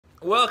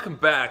Welcome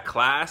back,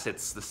 class.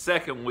 It's the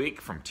second week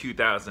from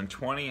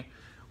 2020.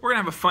 We're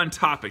gonna have a fun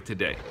topic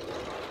today.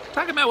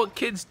 Talking about what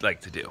kids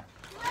like to do.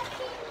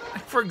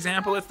 Like, for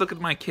example, let's look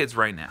at my kids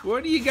right now.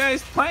 What are you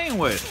guys playing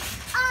with?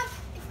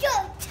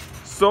 Swords.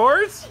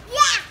 Swords?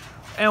 Yeah.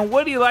 And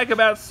what do you like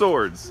about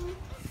swords?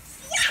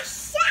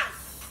 Yes.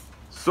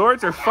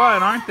 Swords are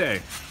fun, aren't they?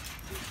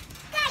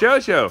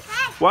 Jojo,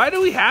 why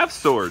do we have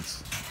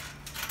swords?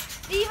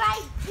 Levi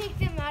picked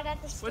them out at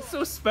the store. What's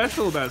so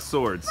special about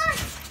swords?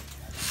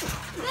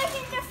 You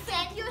can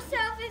defend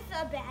yourself if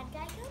a bad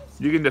guy comes.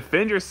 You can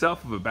defend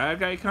yourself if a bad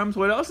guy comes?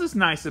 What else is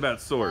nice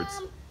about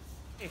swords?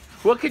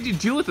 What could you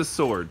do with a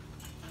sword?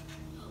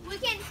 We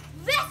can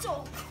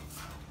wrestle.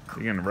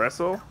 You can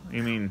wrestle?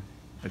 You mean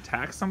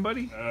attack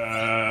somebody?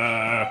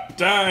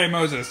 Die,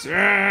 Moses!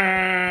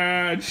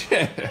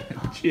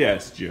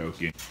 Just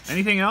joking.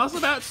 Anything else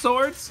about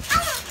swords?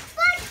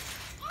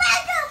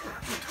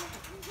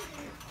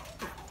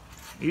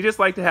 You just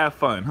like to have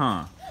fun,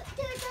 huh?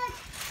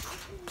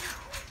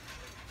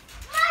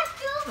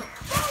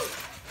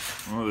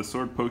 Oh, the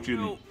sword poked you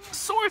in the...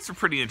 Swords are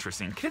pretty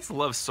interesting. Kids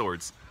love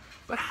swords.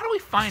 But how do we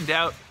find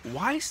out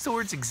why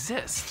swords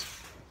exist?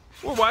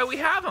 Or why we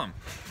have them?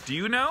 Do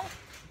you know?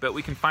 Bet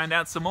we can find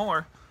out some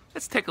more.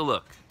 Let's take a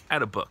look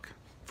at a book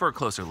for a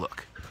closer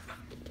look.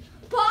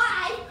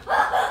 Bye.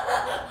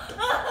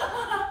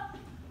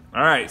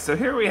 All right, so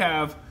here we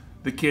have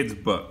the kids'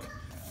 book,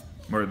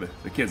 or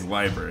the kids'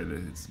 library.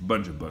 It's a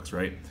bunch of books,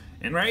 right?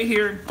 And right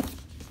here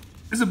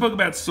is a book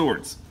about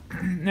swords.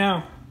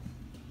 Now,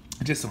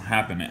 I just don't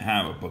happen to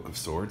have a book of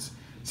swords.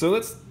 So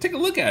let's take a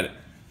look at it,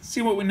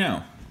 see what we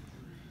know.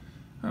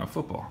 Oh,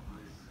 football.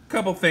 A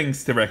couple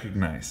things to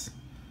recognize.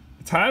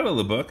 The title of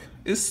the book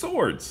is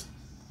Swords.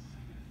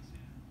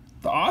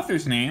 The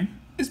author's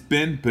name is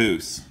Ben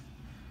Boos.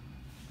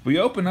 We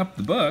open up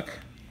the book.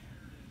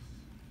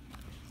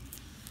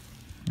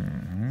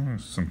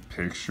 Some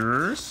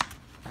pictures.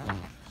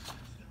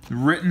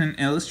 Written and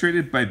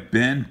illustrated by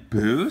Ben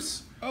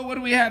Boos. Oh, what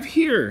do we have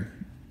here?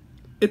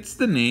 It's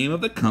the name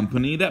of the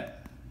company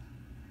that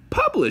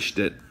published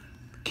it.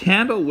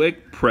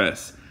 Candlewick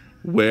Press.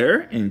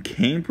 Where? In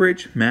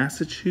Cambridge,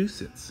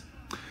 Massachusetts.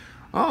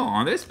 Oh,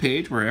 on this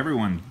page where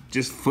everyone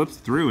just flips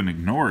through and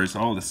ignores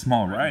all the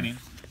small writing,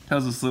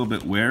 tells us a little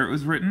bit where it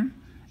was written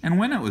and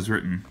when it was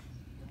written.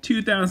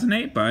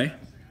 2008 by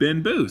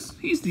Ben Boos.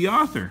 He's the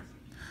author.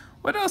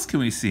 What else can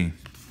we see?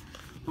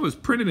 It was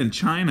printed in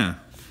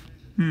China.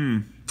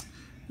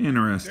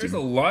 Interesting. There's a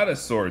lot of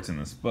swords in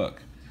this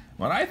book.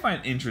 What I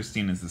find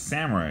interesting is the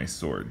samurai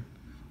sword.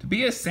 To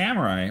be a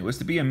samurai was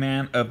to be a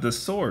man of the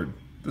sword.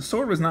 The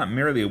sword was not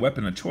merely a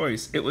weapon of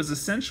choice, it was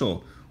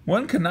essential.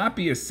 One could not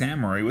be a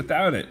samurai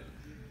without it.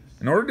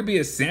 In order to be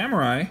a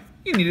samurai,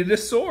 you needed a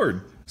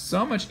sword.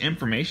 So much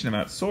information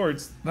about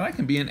swords that I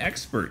can be an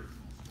expert.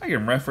 I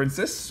can reference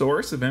this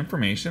source of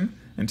information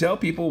and tell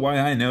people why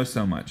I know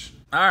so much.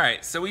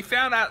 Alright, so we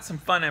found out some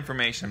fun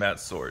information about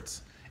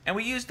swords, and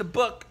we used a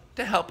book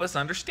to help us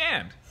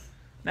understand.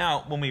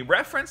 Now, when we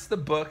reference the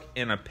book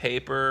in a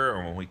paper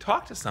or when we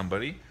talk to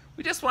somebody,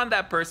 we just want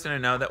that person to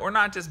know that we're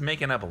not just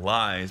making up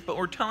lies, but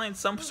we're telling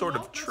some sort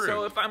of truth.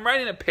 So if I'm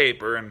writing a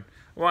paper and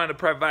wanted to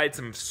provide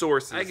some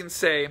sources, I can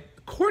say,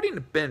 according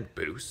to Ben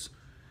Boos,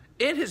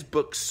 in his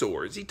book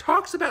Swords, he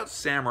talks about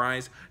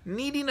samurais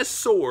needing a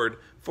sword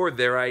for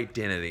their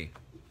identity.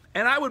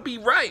 And I would be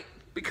right,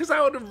 because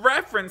I would have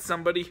referenced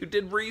somebody who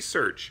did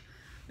research.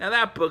 Now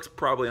that book's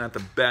probably not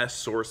the best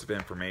source of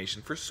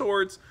information for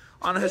swords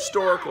on a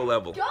historical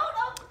level,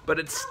 but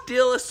it's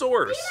still a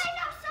source.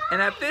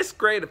 And at this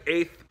grade of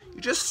 8th,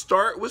 you just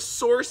start with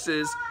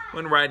sources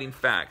when writing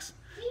facts.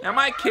 Now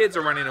my kids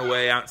are running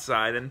away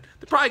outside and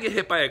they'll probably get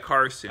hit by a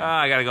car soon.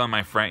 I gotta go in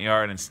my front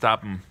yard and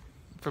stop them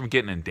from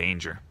getting in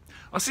danger.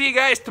 I'll see you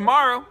guys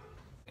tomorrow.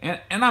 And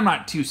I'm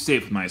not too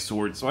safe with my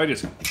sword, so I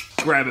just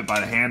grab it by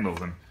the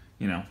handles and,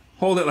 you know,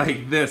 hold it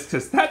like this,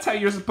 because that's how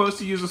you're supposed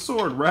to use a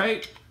sword,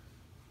 right?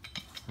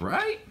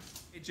 Right?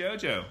 Hey,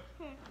 Jojo,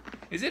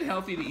 is it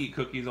healthy to eat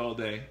cookies all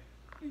day?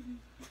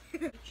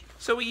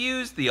 So we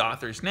used the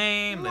author's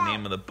name, the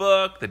name of the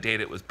book, the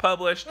date it was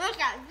published, Look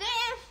at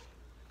this.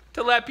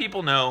 to let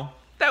people know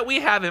that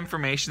we have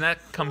information that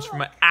comes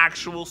from an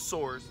actual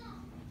source.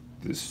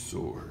 This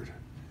sword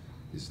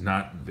is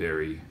not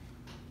very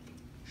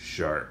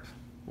sharp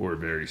or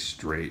very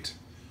straight,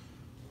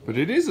 but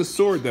it is a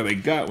sword that I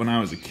got when I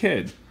was a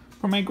kid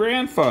from my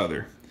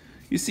grandfather.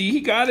 You see, he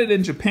got it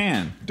in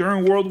Japan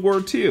during World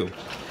War II.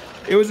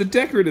 It was a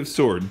decorative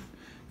sword.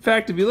 In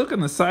fact, if you look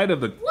on the side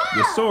of the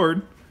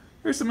sword,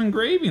 there's some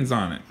engravings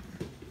on it.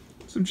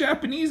 Some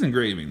Japanese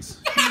engravings.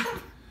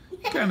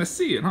 Kind of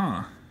see it,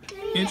 huh?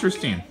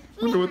 Interesting.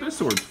 Wonder what this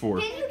sword's for.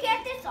 Can you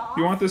get this off?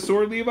 You want this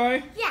sword,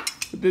 Levi? Yeah.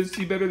 Would this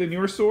be better than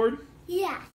your sword? Yeah.